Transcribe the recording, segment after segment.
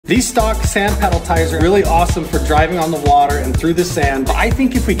These stock sand paddle tires are really awesome for driving on the water and through the sand. But I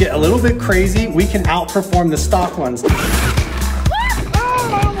think if we get a little bit crazy, we can outperform the stock ones. I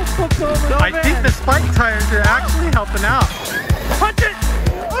think the spike tires are actually helping out. Punch it!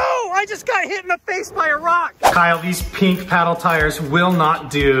 Oh, I just got hit in the face by a rock. Kyle, these pink paddle tires will not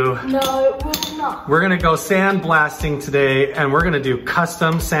do. No, it will not. We're gonna go sand blasting today, and we're gonna do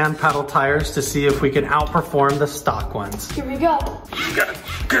custom sand paddle tires to see if we can outperform the stock ones. Here we go.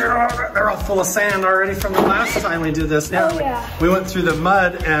 They're all full of sand already from the last time we did this. Yeah. We went through the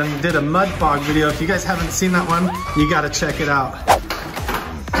mud and did a mud fog video. If you guys haven't seen that one, you gotta check it out.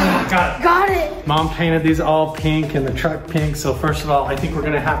 Got it. Got it. Mom painted these all pink and the truck pink. So first of all, I think we're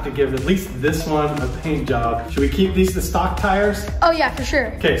gonna have to give at least this one a paint job. Should we keep these the stock tires? Oh yeah, for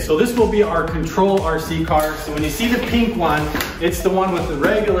sure. Okay, so this will be our control RC car. So when you see the pink one, it's the one with the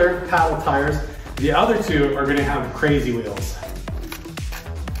regular paddle tires. The other two are gonna have crazy wheels.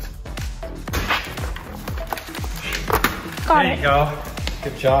 Got There it. you go.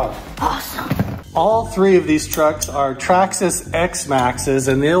 Good job. Awesome. All three of these trucks are Traxxas X-Maxes,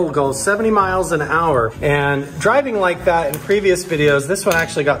 and they'll go 70 miles an hour. And driving like that in previous videos, this one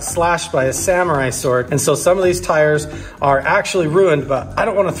actually got slashed by a samurai sword. And so some of these tires are actually ruined, but I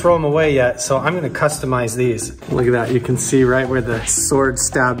don't want to throw them away yet, so I'm going to customize these. Look at that, you can see right where the sword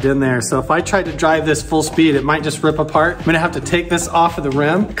stabbed in there. So if I tried to drive this full speed, it might just rip apart. I'm going to have to take this off of the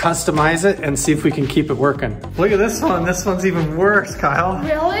rim, customize it, and see if we can keep it working. Look at this one. This one's even worse, Kyle.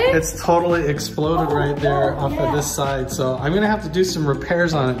 Really? It's totally exploded right there off of this side. So I'm gonna have to do some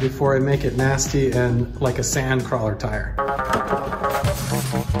repairs on it before I make it nasty and like a sand crawler tire.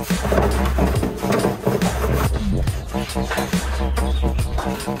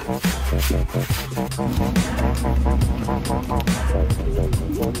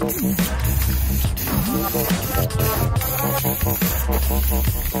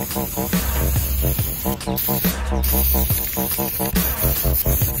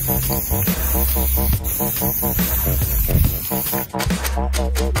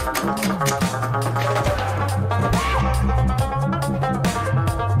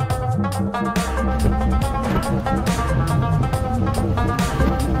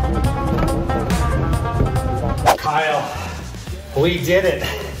 Kyle, we did it.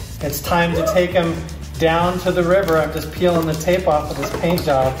 It's time to take them down to the river. I'm just peeling the tape off of this paint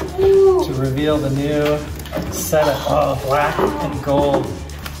job to reveal the new setup. Oh, black and gold.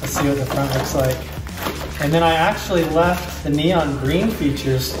 Let's see what the front looks like. And then I actually left the neon green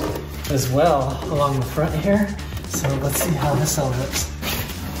features as well along the front here. So let's see how this all looks.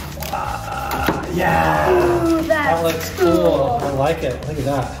 Yeah, Ooh, that looks cool. I like it. Look at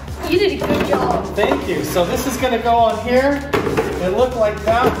that. You did a good job. Thank you. So this is gonna go on here. It looked like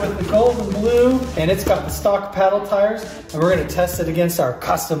that with the gold and blue, and it's got the stock paddle tires, and we're gonna test it against our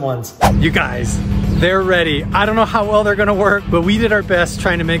custom ones. You guys, they're ready. I don't know how well they're gonna work, but we did our best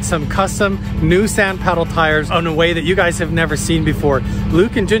trying to make some custom new sand paddle tires in a way that you guys have never seen before.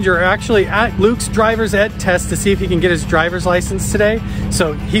 Luke and Ginger are actually at Luke's driver's ed test to see if he can get his driver's license today.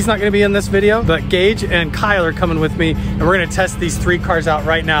 So he's not gonna be in this video, but Gage and Kyle are coming with me, and we're gonna test these three cars out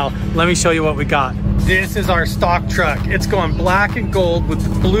right now. Let me show you what we got. This is our stock truck. It's going black and gold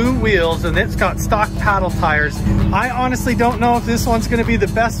with blue wheels, and it's got stock paddle tires. I honestly don't know if this one's gonna be the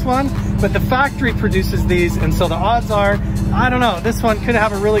best one, but the factory produces these, and so the odds are, I don't know, this one could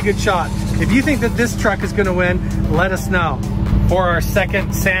have a really good shot. If you think that this truck is gonna win, let us know. For our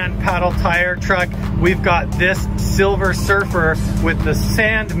second sand paddle tire truck, we've got this Silver Surfer with the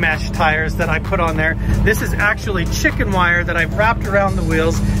sand mesh tires that I put on there. This is actually chicken wire that I've wrapped around the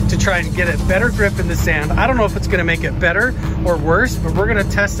wheels to try and get a better grip in the sand. I don't know if it's gonna make it better or worse, but we're gonna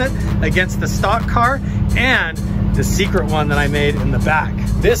test it against the stock car and the secret one that I made in the back.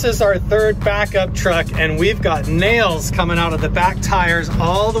 This is our third backup truck, and we've got nails coming out of the back tires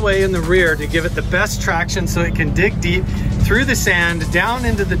all the way in the rear to give it the best traction so it can dig deep through the sand, down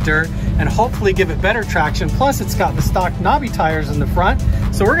into the dirt, and hopefully give it better traction. Plus, it's got the stock knobby tires in the front.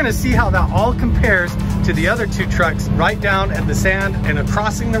 So we're gonna see how that all compares to the other two trucks right down at the sand and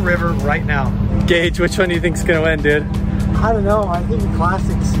crossing the river right now. Gage, which one do you think's gonna win, dude? I don't know. I think the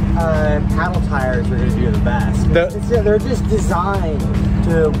classics paddle tires are going to do the best. They're just designed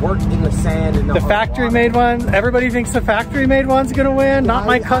to work in the sand and the factory made one. Everybody thinks the factory made one's going to win, not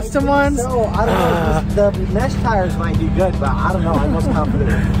my custom ones. No, I don't know. The mesh tires might do good, but I don't know. I'm most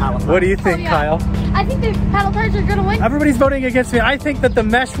confident in the paddle tires. What do you think, Kyle? I think the paddle tires are gonna win. Everybody's voting against me. I think that the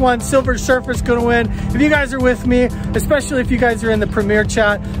mesh one, Silver Surfer, is gonna win. If you guys are with me, especially if you guys are in the Premier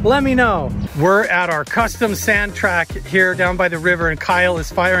chat, let me know. We're at our custom sand track here down by the river, and Kyle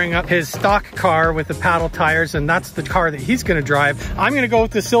is firing up his stock car with the paddle tires, and that's the car that he's gonna drive. I'm gonna go go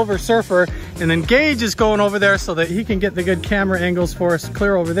with the Silver Surfer, and then Gage is going over there so that he can get the good camera angles for us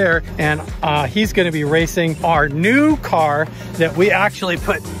clear over there. And he's gonna be racing our new car that we actually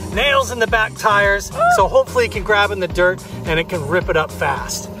put nails in the back tires, so hopefully it can grab in the dirt and it can rip it up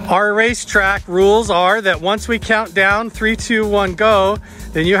fast. Our racetrack rules are that once we count down 3, 2, 1, go,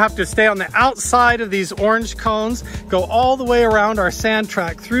 then you have to stay on the outside of these orange cones, go all the way around our sand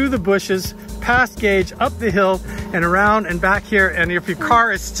track, through the bushes, past Gage, up the hill, and around and back here. And if your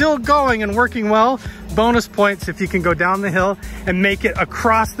car is still going and working well, bonus points if you can go down the hill and make it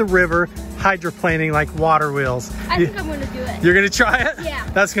across the river, hydroplaning like water wheels. I think I'm gonna do it. You're gonna try it? Yeah.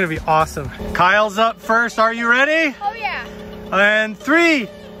 That's gonna be awesome. Kyle's up first. Are you ready? Oh yeah. And 3,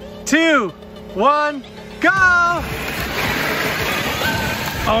 2, 1, go!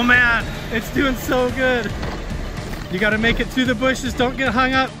 Oh man, it's doing so good. You gotta make it through the bushes. Don't get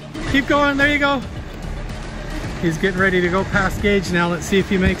hung up. Keep going, there you go. He's getting ready to go past Gage now. Let's see if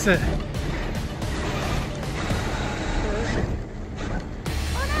he makes it.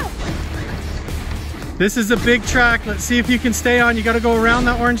 This is a big track. Let's see if you can stay on. You gotta go around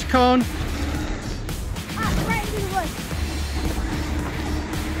that orange cone. Right into the woods.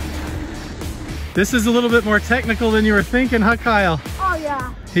 This is a little bit more technical than you were thinking, huh, Kyle? Oh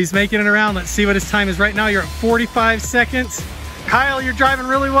yeah. He's making it around. Let's see what his time is right now. You're at 45 seconds. Kyle, you're driving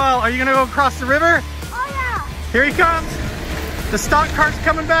really well. Are you gonna go across the river? Oh yeah. Here he comes. The stock car's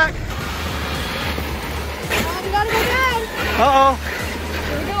coming back. Oh, we gotta go down. Uh-oh.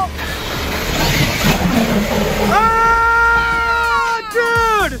 Here we go. Oh,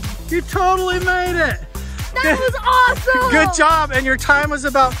 dude! You totally made it. That was awesome. Good job. And your time was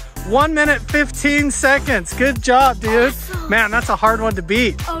about 1 minute, 15 seconds. Good job, dude. Awesome. Man, that's a hard one to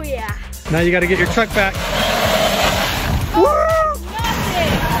beat. Oh yeah. Now you gotta get your truck back. There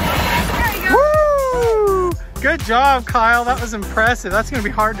you go. Woo! Good job, Kyle. That was impressive. That's gonna be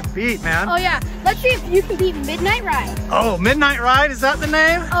hard to beat, man. Oh yeah. Let's see if you can beat Midnight Ride. Oh, Midnight Ride, is that the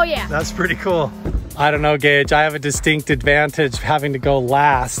name? Oh yeah. That's pretty cool. I don't know, Gage. I have a distinct advantage having to go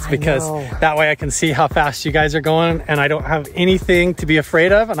last because that way I can see how fast you guys are going and I don't have anything to be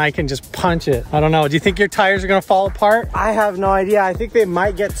afraid of and I can just punch it. I don't know. Do you think your tires are going to fall apart? I have no idea. I think they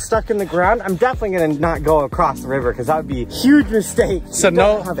might get stuck in the ground. I'm definitely going to not go across the river because that would be a huge mistake. So you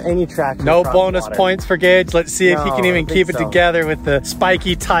don't have any traction. No bonus points for Gage. Let's see if he can even keep it together with the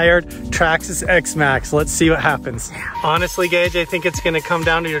spiky tired Traxxas X-Maxx. Let's see what happens. Honestly, Gage, I think it's going to come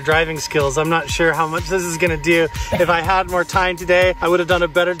down to your driving skills. I'm not sure how much this is going to do. If I had more time today, I would have done a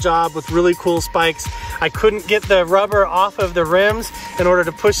better job with really cool spikes. I couldn't get the rubber off of the rims in order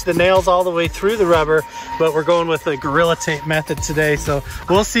to push the nails all the way through the rubber, but we're going with the Gorilla Tape method today, so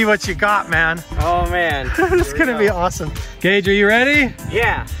we'll see what you got, man. Oh man. It's going to be awesome. Gage, are you ready?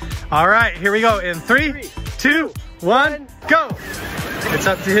 Yeah. All right, here we go. In 3, 2, 1, go. It's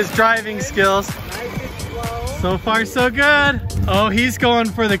up to his driving skills. So far, so good. Oh, he's going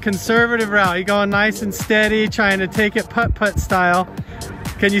for the conservative route. He's going nice and steady, trying to take it putt-putt style.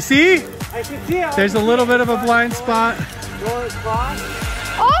 Can you see? I can see it. There's a little bit of a blind spot.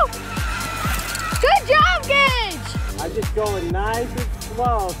 Oh! Good job, Gage! I'm just going nice and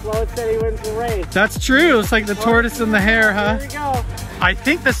slow. Slow and steady wins the race. That's true. It's like the tortoise and the hare, huh? Here we go. I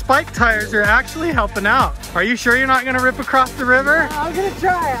think the spike tires are actually helping out. Are you sure you're not going to rip across the river? I'm going to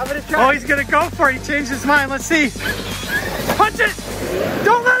try. I'm going to try. Oh, he's going to go for it. He changed his mind. Let's see. Punch it.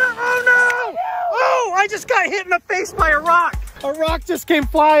 Don't let it. Oh, no. Oh, I just got hit in the face by a rock. A rock just came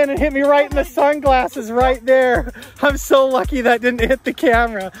flying and hit me right in the sunglasses right there. I'm so lucky that didn't hit the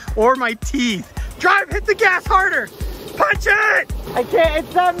camera or my teeth. Drive, hit the gas harder. Punch it. I can't.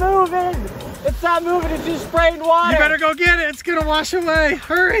 It's not moving. It's not moving. It's just spraying water. You better go get it. It's gonna wash away.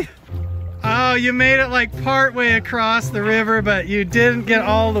 Hurry. Oh, you made it like part way across the river, but you didn't get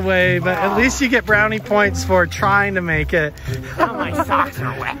all the way. But at least you get brownie points for trying to make it. Now my socks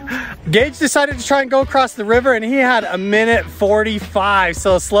are wet. Gage decided to try and go across the river and he had 1:45.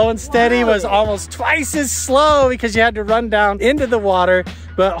 So slow and steady was almost twice as slow because you had to run down into the water.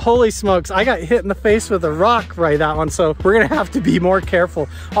 But holy smokes, I got hit in the face with a rock right that one. So we're gonna have to be more careful.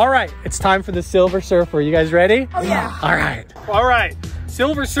 All right, it's time for the Silver Surfer. You guys ready? Oh yeah. All right. All right.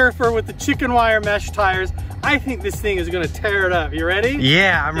 Silver Surfer with the chicken wire mesh tires. I think this thing is gonna tear it up. You ready?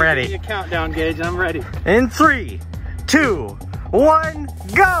 Yeah, I'm ready. Give me a countdown, Gage, and I'm ready. In 3, 2, 1,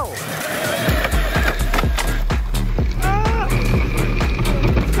 go!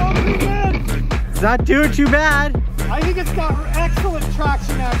 It's going pretty good. It's not doing too bad. I think it's got excellent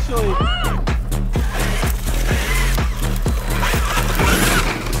traction, actually.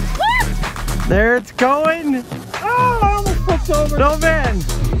 There it's going. Oh, I almost flipped over. No, man.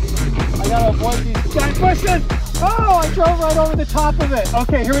 I gotta avoid these giant bushes. Oh, I drove right over the top of it.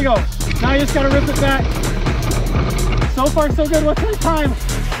 Okay, here we go. Now you just gotta rip it back. So far, so good. What's your time?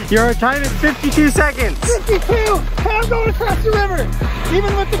 Your time is 52 seconds. 52. Hey, I'm going across the river.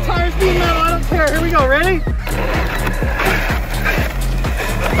 Even with the tires being metal, I don't care. Here we go. Ready?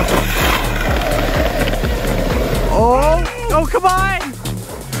 Oh, come on.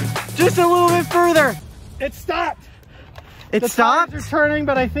 Just a little bit further. It stopped. It stopped? The tires are turning,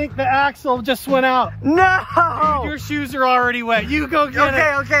 but I think the axle just went out. No. Dude, your shoes are already wet. You go get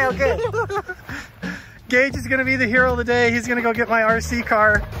it. Okay. Gage is gonna be the hero of the day. He's gonna go get my RC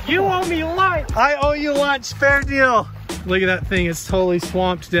car. You owe me lunch. I owe you lunch, fair deal. Look at that thing, it's totally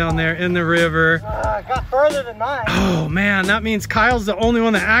swamped down there in the river. Got further than mine. Oh man, that means Kyle's the only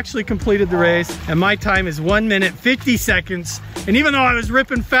one that actually completed the race, and my time is 1 minute 50 seconds. And even though I was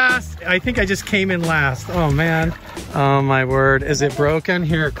ripping fast, I think I just came in last. Oh man. Oh my word, is it broken?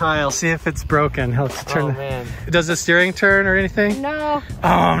 Here, Kyle, see if it's broken. Let's turn. Oh man. Does the steering turn or anything? No.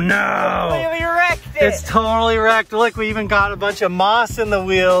 Oh no. Completely wrecked it. It's totally wrecked. Look, we even got a bunch of moss in the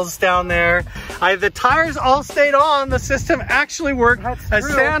wheels down there. The tires all stayed on. The system actually worked as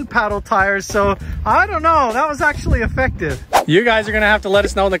sand paddle tires, so I don't know. That was actually effective. You guys are gonna have to let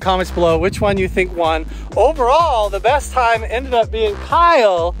us know in the comments below which one you think won. Overall, the best time ended up being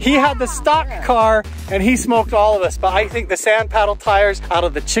Kyle. He had the stock car and he smoked all of us, but I think the sand paddle tires out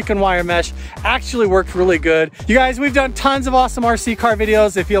of the chicken wire mesh actually worked really good. You guys, we've done tons of awesome RC car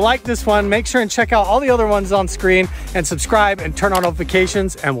videos. If you like this one, make sure and check out all the other ones on screen and subscribe and turn on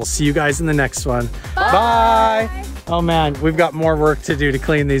notifications, and we'll see you guys in the next one. Bye. Oh man, we've got more work to do to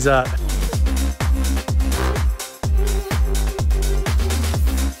clean these up.